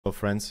Hello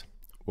friends.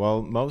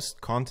 Well,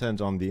 most content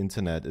on the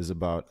internet is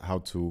about how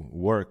to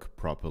work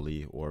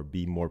properly or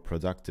be more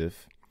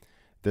productive.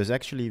 There's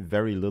actually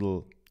very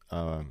little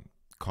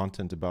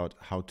content about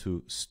how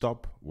to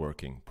stop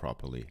working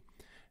properly.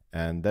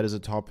 And that is a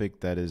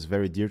topic that is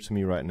very dear to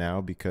me right now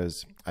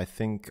because I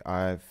think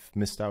I've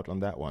missed out on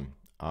that one.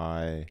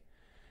 I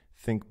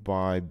think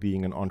by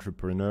being an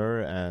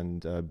entrepreneur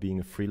and being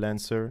a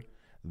freelancer,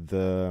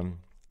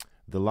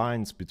 the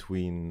lines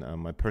between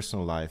my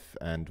personal life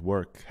and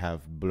work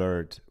have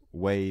blurred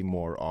way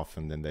more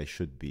often than they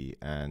should be,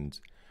 and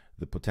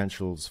the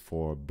potentials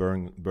for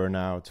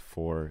burnout,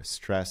 for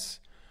stress,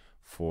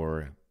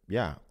 for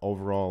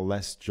overall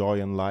less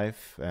joy in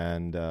life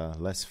and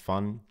less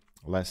fun,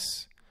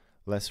 less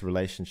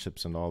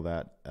relationships and all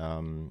that.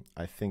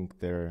 I think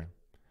they've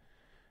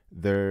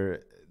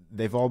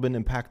all been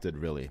impacted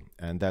really,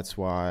 and that's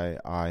why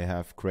I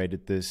have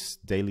created this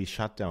daily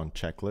shutdown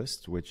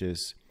checklist, which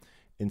is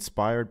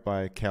inspired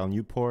by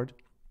Newport,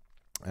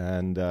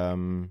 and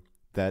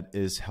that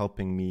is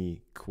helping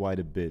me quite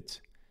a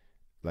bit,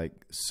 like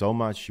so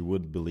much you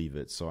wouldn't believe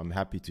it. So I'm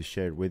happy to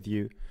share it with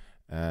you,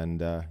 and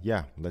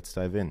yeah, let's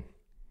dive in.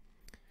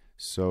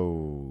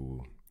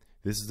 So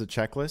this is the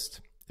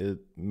checklist. It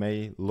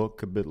may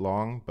look a bit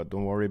long, but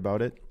don't worry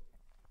about it.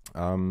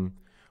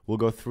 We'll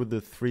go through the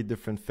 3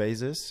 different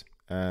phases,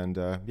 and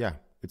yeah,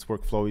 it's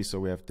Workflowy, so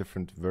we have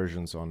different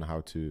versions on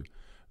how to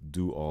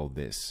do all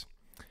this.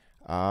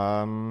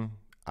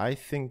 I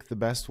think the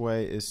best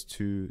way is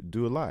to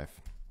do it live.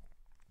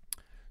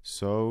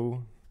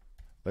 So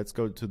let's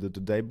go to the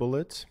today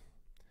bullet.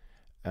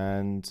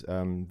 And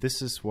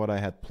this is what I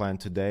had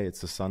planned today.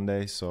 It's a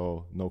Sunday,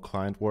 so no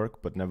client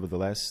work, but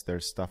nevertheless,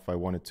 there's stuff I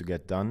wanted to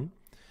get done.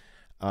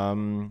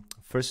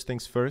 First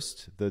things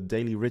first, the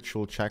daily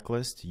ritual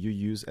checklist you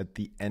use at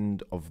the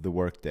end of the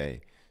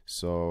workday.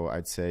 So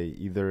I'd say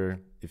either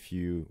if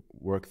you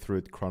work through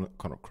it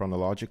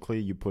chronologically,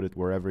 you put it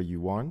wherever you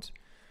want.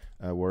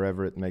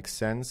 Wherever it makes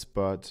sense,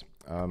 but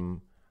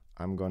I'm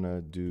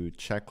gonna do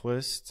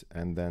checklist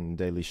and then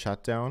daily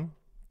shutdown.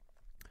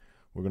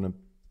 We're gonna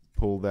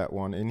pull that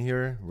one in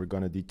here. We're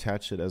gonna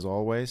detach it as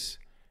always,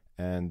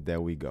 and there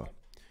we go.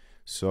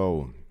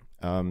 So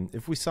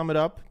if we sum it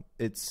up,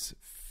 it's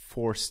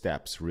 4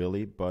 steps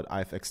really, but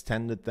I've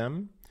extended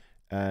them,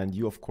 and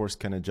you of course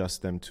can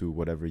adjust them to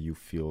whatever you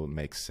feel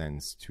makes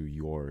sense to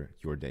your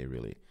day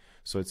really.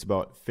 So it's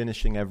about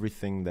finishing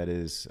everything that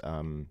is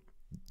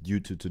due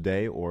to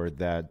today, or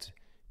that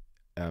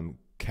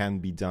can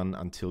be done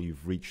until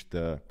you've reached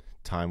the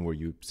time where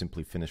you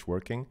simply finish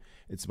working.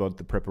 It's about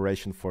the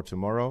preparation for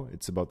tomorrow.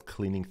 It's about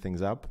cleaning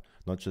things up,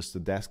 not just the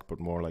desk, but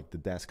more like the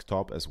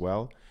desktop as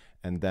well.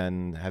 And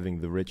then having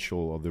the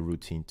ritual or the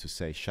routine to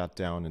say shut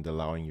down and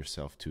allowing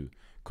yourself to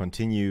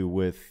continue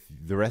with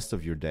the rest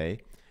of your day.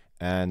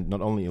 And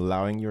not only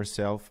allowing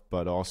yourself,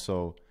 but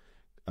also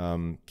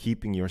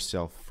keeping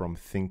yourself from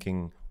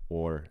thinking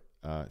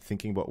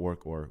about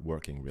work or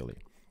working really.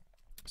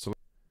 So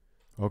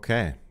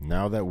okay,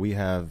 now that we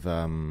have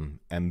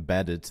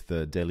embedded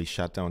the daily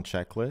shutdown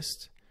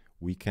checklist,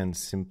 we can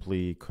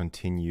simply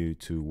continue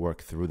to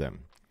work through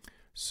them.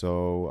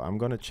 So I'm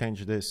going to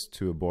change this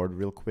to a board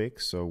real quick,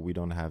 so we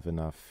don't have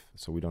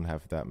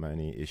that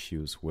many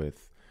issues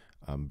with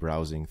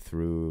browsing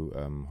through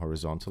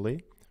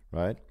horizontally,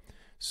 right?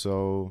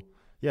 So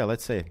yeah,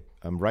 let's say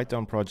write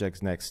down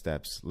projects, next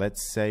steps.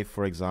 Let's say,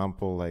 for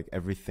example, like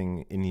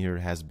everything in here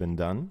has been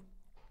done.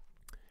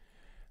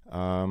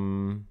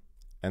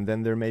 And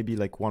then there may be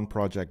like one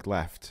project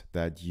left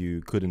that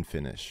you couldn't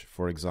finish.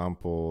 For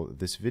example,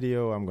 this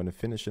video I'm going to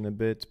finish in a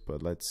bit,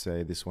 but let's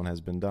say this one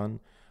has been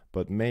done.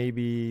 But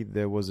maybe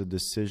there was a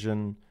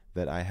decision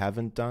that I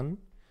haven't done.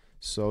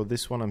 So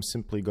this one I'm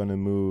simply going to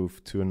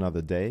move to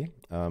another day,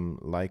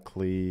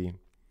 likely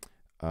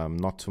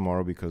not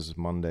tomorrow because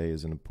Monday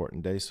is an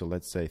important day. So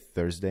let's say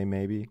Thursday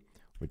maybe,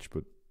 which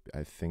would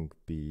I think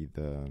be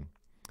the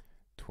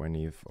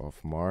 20th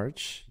of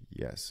March.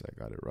 Yes, I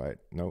got it right.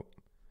 No.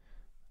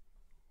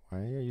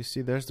 Yeah, you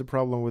see, there's the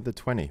problem with the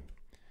 20.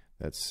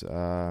 That's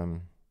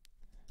how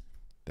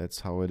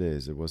it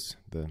is. It was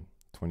the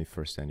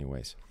 21st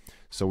anyways.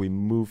 So we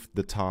moved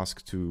the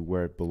task to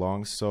where it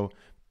belongs. So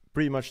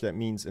pretty much that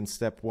means in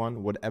step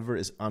 1, whatever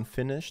is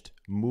unfinished,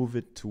 move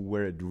it to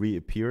where it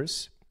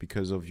reappears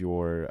because of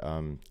your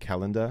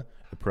calendar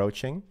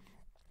approaching.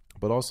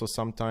 But also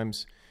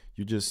sometimes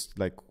you just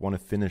like want to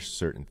finish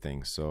certain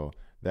things. So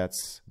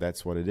that's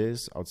what it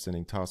is.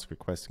 Outstanding task,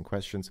 requests and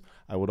questions.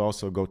 I would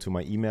also go to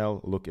my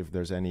email, look if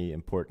there's any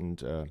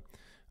important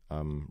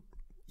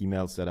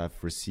emails that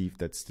I've received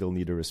that still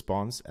need a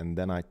response, and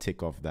then I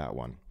tick off that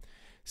one.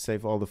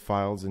 Save all the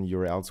files and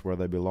URLs where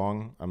they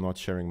belong. I'm not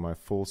sharing my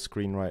full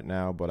screen right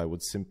now, but I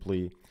would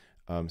simply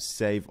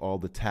save all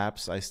the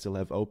tabs I still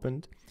have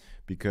opened,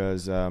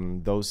 because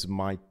those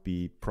might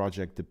be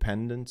project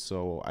dependent.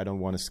 So I don't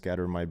want to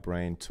scatter my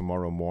brain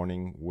tomorrow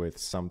morning with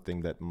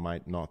something that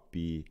might not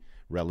be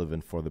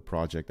relevant for the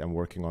project I'm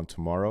working on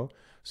tomorrow.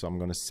 So I'm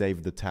going to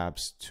save the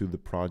tabs to the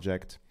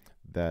project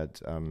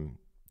that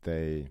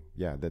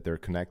they're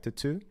connected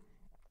to.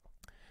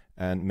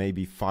 and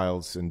maybe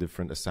files in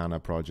different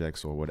Asana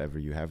projects or whatever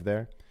you have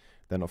there.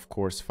 Then of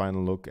course,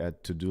 final look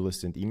at to-do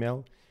list and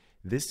email.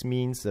 This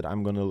means that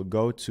I'm going to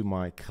go to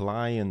my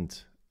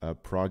client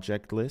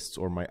project lists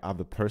or my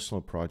other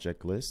personal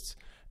project lists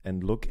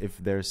and look if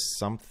there's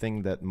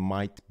something that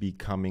might be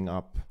coming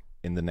up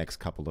in the next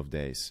couple of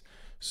days.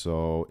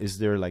 So is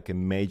there like a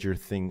major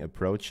thing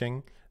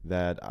approaching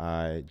that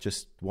I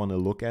just want to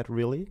look at,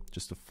 really,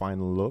 just a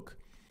final look,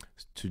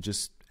 to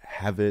just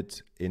have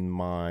it in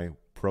my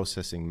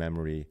processing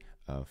memory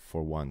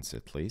for once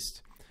at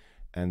least.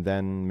 And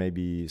then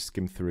maybe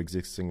skim through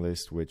existing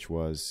list, which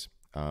was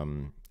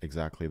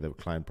exactly the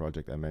client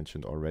project I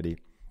mentioned already,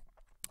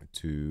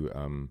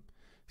 to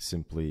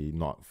simply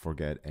not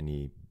forget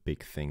any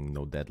big thing,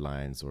 no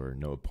deadlines or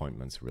no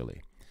appointments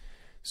really.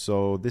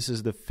 So this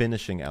is the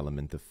finishing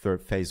element, the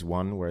third phase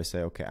one, where I say,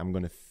 okay, I'm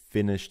going to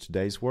finish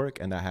today's work,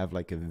 and I have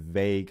like a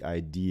vague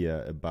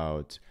idea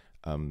about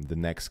the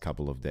next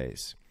couple of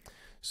days.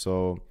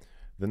 So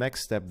the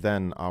next step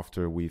then,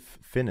 after we've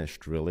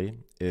finished really,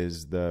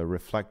 is the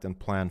reflect and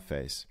plan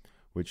phase,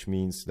 which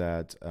means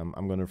that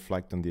I'm going to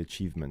reflect on the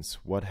achievements.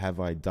 What have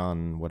I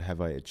done? What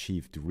have I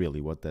achieved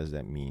really? What does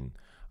that mean?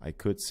 I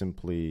could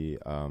simply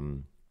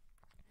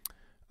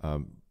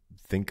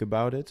think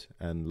about it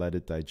and let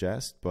it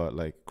digest, but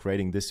like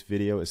creating this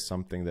video is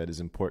something that is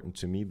important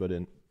to me, but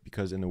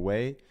because in a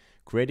way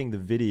creating the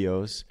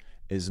videos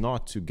is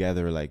not to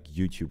gather like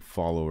YouTube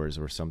followers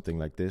or something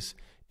like this.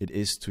 It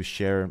is to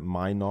share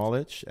my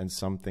knowledge and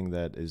something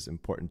that is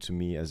important to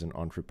me as an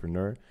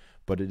entrepreneur,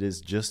 but it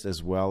is just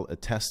as well a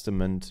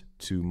testament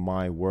to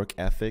my work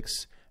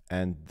ethics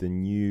and the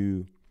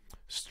new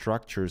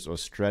structures or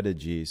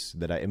strategies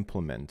that I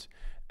implement.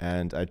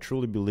 And I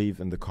truly believe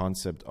in the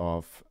concept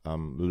of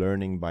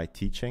learning by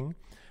teaching,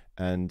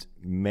 and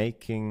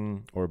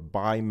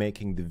by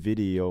making the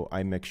video,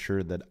 I make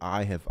sure that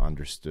I have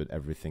understood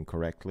everything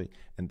correctly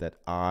and that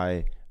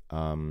I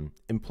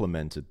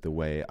implemented the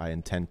way I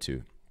intend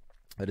to.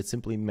 That it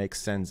simply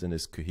makes sense and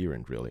is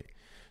coherent really.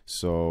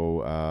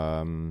 So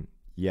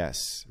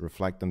yes,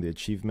 reflect on the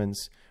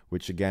achievements,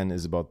 which again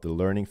is about the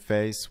learning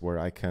phase, where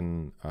I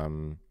can,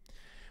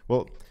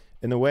 well,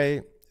 in a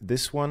way,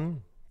 this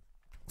one,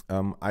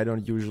 I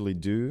don't usually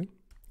do,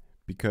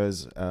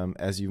 because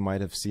as you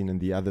might have seen in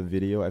the other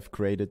video I've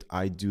created,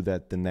 I do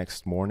that the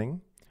next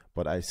morning,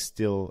 but I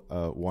still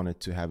wanted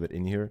to have it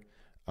in here.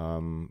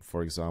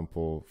 For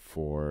example,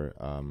 for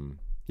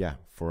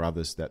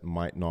others that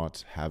might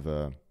not have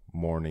a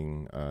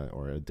morning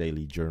or a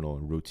daily journal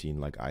routine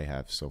like I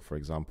have. So for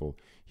example,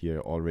 here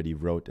already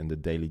wrote in the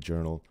daily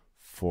journal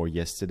for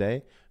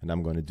yesterday, and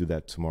I'm going to do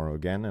that tomorrow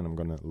again, and I'm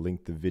going to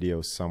link the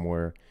video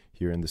somewhere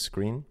here in the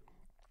screen.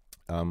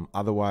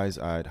 Otherwise,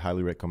 I'd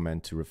highly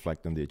recommend to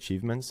reflect on the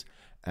achievements.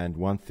 And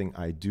one thing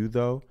I do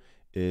though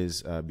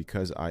is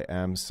because I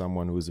am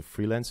someone who is a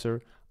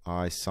freelancer,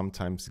 I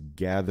sometimes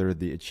gather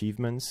the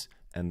achievements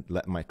and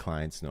let my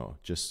clients know,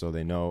 just so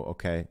they know,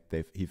 okay,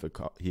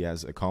 he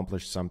has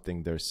accomplished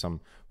something, there's some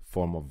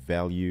form of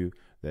value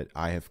that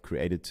I have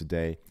created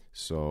today.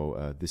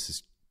 So this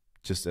is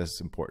just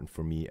as important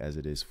for me as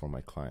it is for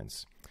my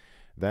clients.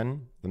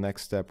 Then the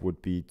next step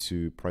would be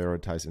to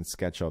prioritize and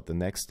sketch out the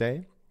next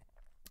day.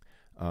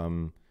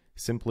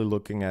 Simply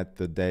looking at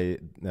the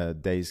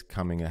days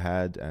coming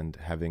ahead and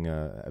having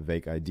a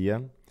vague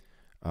idea.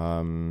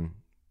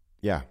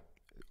 Yeah,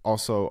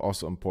 also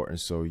important,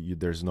 so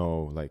there's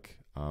no like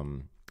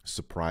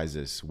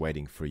surprises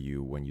waiting for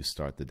you when you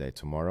start the day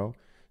tomorrow.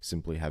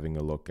 Simply having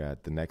a look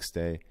at the next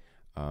day.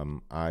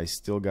 I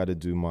still got to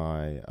do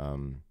my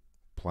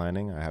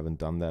planning. I haven't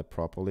done that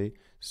properly,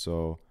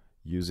 so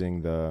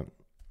using the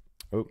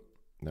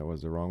that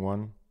was the wrong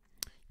one.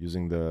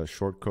 Using the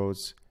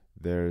shortcodes,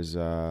 there's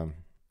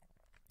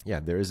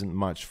there isn't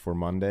much for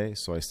Monday,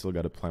 so I still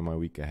got to plan my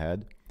week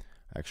ahead.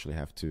 I actually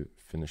have to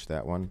finish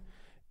that one.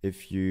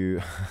 If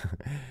you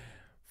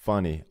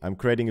funny, I'm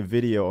creating a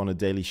video on a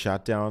daily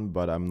shutdown,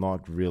 but I'm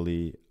not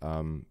really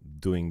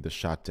doing the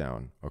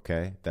shutdown.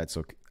 Okay, that's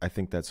okay. I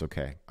think that's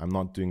okay. I'm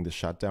not doing the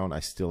shutdown. I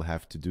still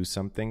have to do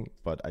something,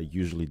 but I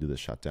usually do the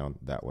shutdown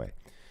that way.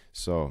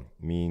 So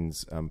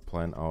means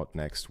plan out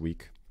next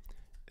week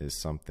is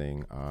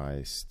something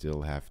I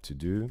still have to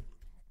do.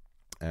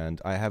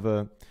 And I have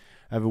a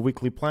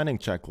weekly planning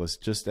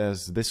checklist, just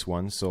as this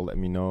one. So let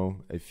me know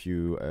if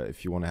you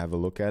want to have a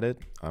look at it.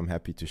 I'm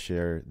happy to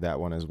share that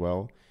one as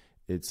well.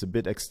 It's a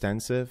bit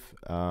extensive,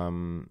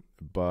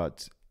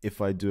 but if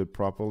I do it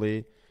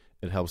properly,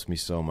 it helps me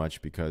so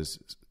much, because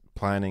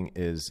planning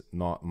is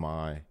not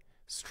my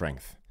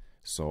strength.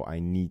 So I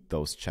need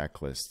those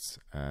checklists,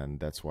 and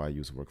that's why I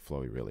use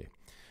Workflowy really.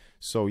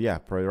 So yeah,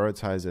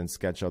 prioritize and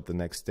sketch out the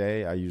next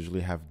day. I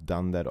usually have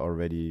done that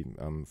already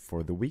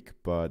for the week,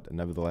 but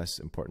nevertheless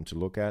important to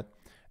look at.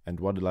 And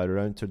what did I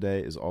learn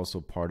today is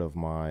also part of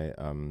my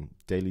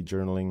daily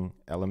journaling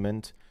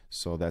element.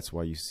 So that's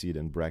why you see it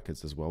in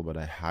brackets as well. But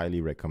I highly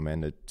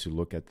recommend it to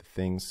look at the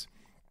things,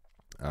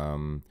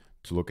 to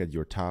look at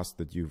your task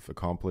that you've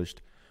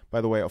accomplished.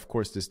 By the way, of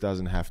course, this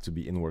doesn't have to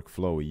be in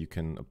Workflowy. You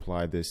can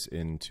apply this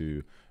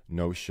into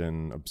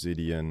Notion,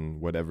 Obsidian,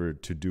 whatever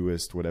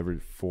Todoist, whatever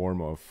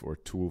form of or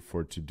tool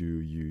for to do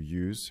you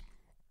use,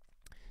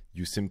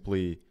 you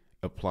simply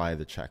apply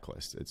the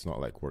checklist. It's not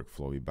like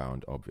Workflowy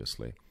bound,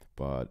 obviously,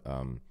 but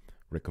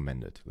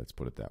recommend it. Let's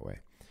put it that way.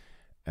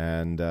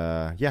 And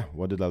yeah,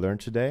 what did I learn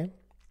today?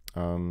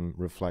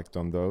 Reflect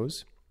on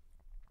those.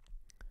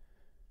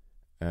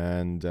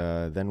 And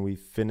then we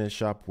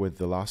finish up with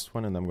the last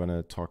one, and I'm going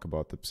to talk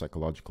about the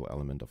psychological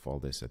element of all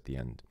this at the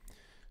end.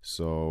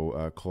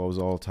 So close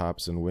all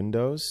tabs and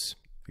windows.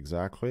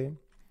 Exactly.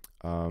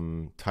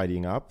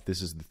 Tidying up.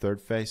 This is the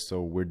third phase.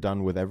 So we're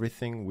done with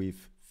everything.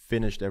 We've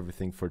finished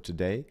everything for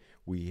today.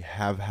 We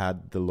have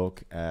had the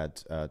look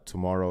at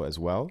tomorrow as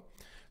well.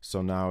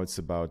 So now it's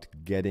about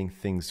getting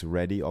things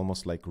ready,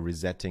 almost like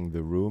resetting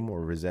the room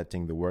or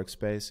resetting the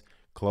workspace,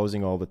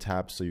 closing all the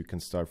tabs so you can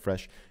start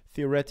fresh.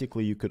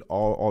 Theoretically, you could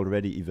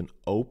already even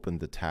open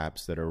the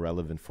tabs that are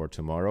relevant for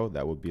tomorrow.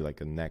 That would be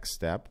like a next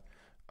step.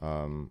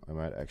 I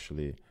might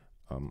actually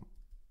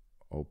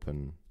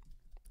open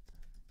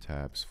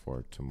tabs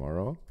for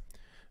tomorrow,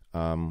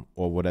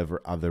 or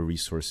whatever other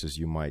resources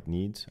you might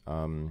need.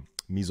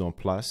 Mise en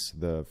place,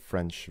 the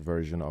French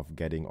version of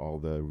getting all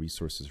the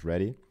resources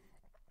ready.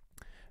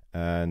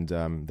 And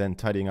then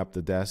tidying up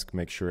the desk,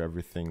 make sure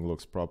everything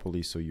looks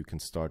properly so you can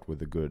start with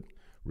a good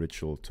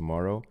ritual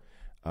tomorrow.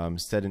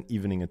 Set an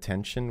evening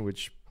attention,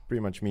 which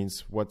pretty much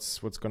means what's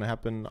going to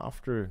happen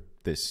after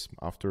this,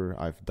 after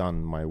I've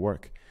done my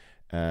work.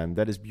 And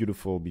that is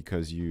beautiful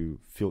because you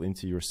feel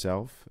into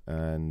yourself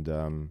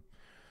and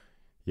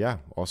yeah,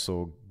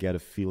 also get a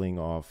feeling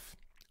of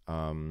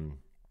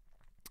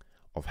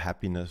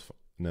happiness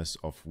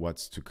of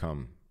what's to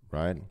come,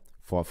 right?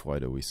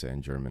 Vorfreude, we say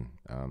in German.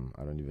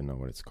 I don't even know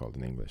what it's called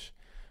in English.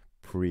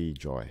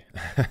 Pre-joy.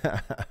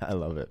 I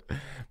love it.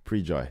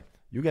 Pre-joy.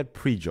 You get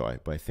pre-joy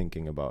by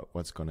thinking about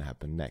what's going to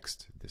happen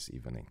next this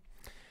evening.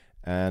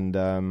 And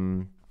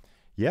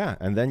yeah,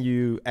 and then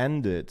you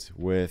end it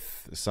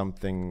with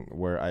something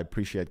where I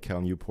appreciate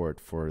Cal Newport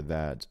for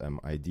that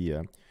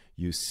idea.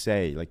 You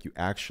say, like you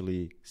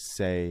actually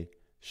say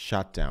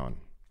shutdown,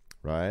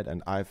 right?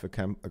 And I've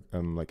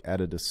like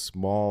added a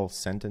small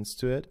sentence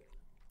to it,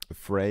 a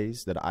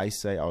phrase that I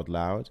say out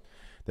loud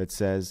that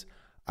says,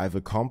 I've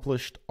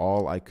accomplished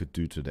all I could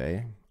do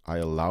today. I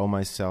allow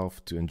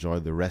myself to enjoy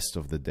the rest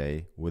of the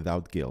day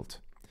without guilt.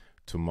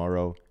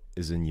 Tomorrow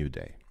is a new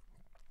day.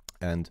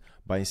 And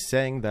by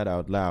saying that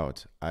out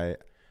loud, I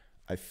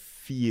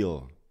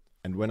feel,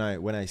 and when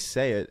I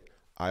say it,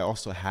 I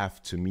also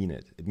have to mean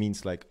it. It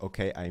means like,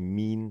 okay, I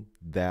mean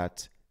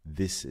that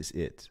this is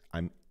it.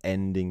 I'm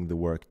ending the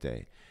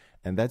workday.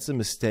 And that's a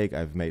mistake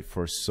I've made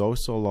for so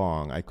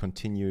long. I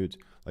continued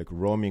like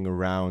roaming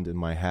around in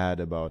my head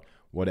about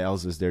what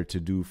else is there to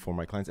do for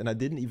my clients. And I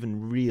didn't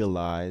even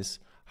realize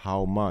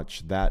how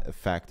much that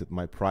affected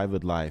my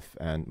private life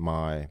and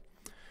my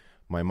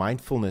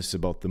mindfulness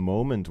about the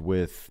moment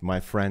with my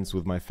friends,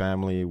 with my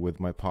family, with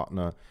my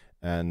partner.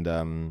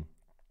 And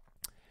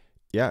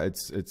yeah,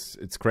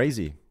 it's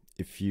crazy.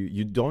 If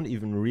you don't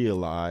even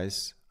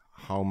realize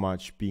how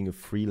much being a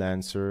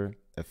freelancer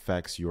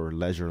affects your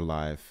leisure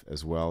life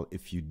as well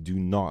if you do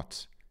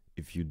not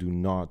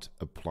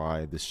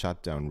apply the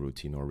shutdown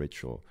routine or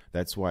ritual.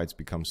 That's why it's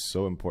become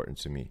so important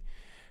to me.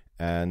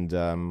 And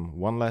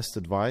one last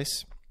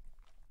advice,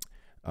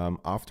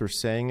 after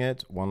saying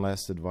it, one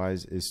last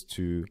advice is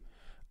to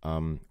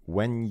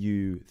when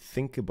you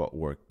think about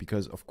work,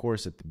 because of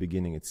course at the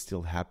beginning it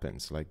still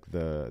happens, like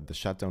the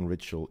shutdown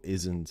ritual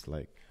isn't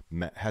like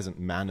hasn't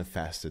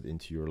manifested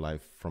into your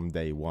life from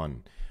day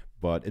one,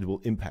 but it will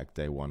impact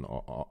day one,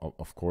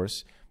 of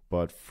course.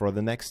 But for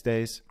the next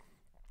days,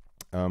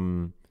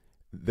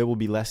 there will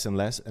be less and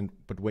less.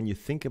 But when you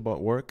think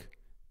about work,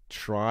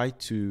 try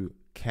to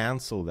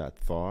cancel that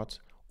thought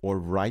or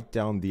write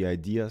down the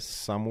idea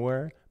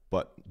somewhere,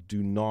 but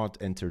do not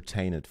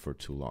entertain it for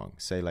too long.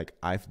 Say like,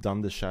 I've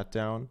done the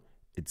shutdown,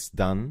 it's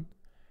done.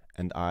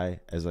 And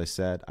as I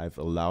said, I've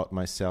allowed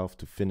myself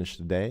to finish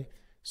the day.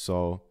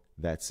 So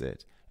that's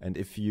it. And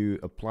if you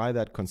apply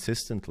that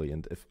consistently,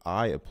 and if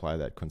I apply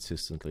that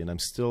consistently, and I'm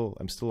still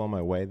on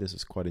my way, this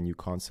is quite a new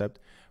concept,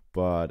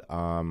 but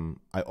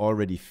I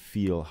already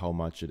feel how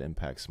much it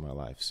impacts my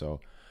life. So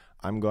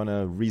I'm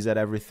gonna reset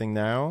everything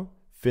now,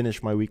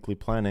 finish my weekly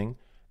planning,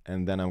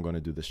 and then I'm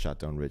gonna do the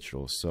shutdown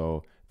ritual.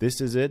 So this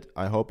is it.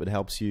 I hope it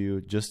helps you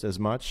just as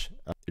much.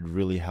 It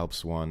really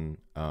helps one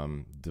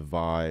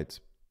divide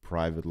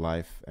private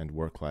life and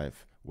work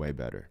life way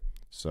better.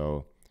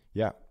 So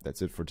yeah,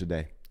 that's it for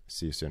today.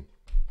 See you soon.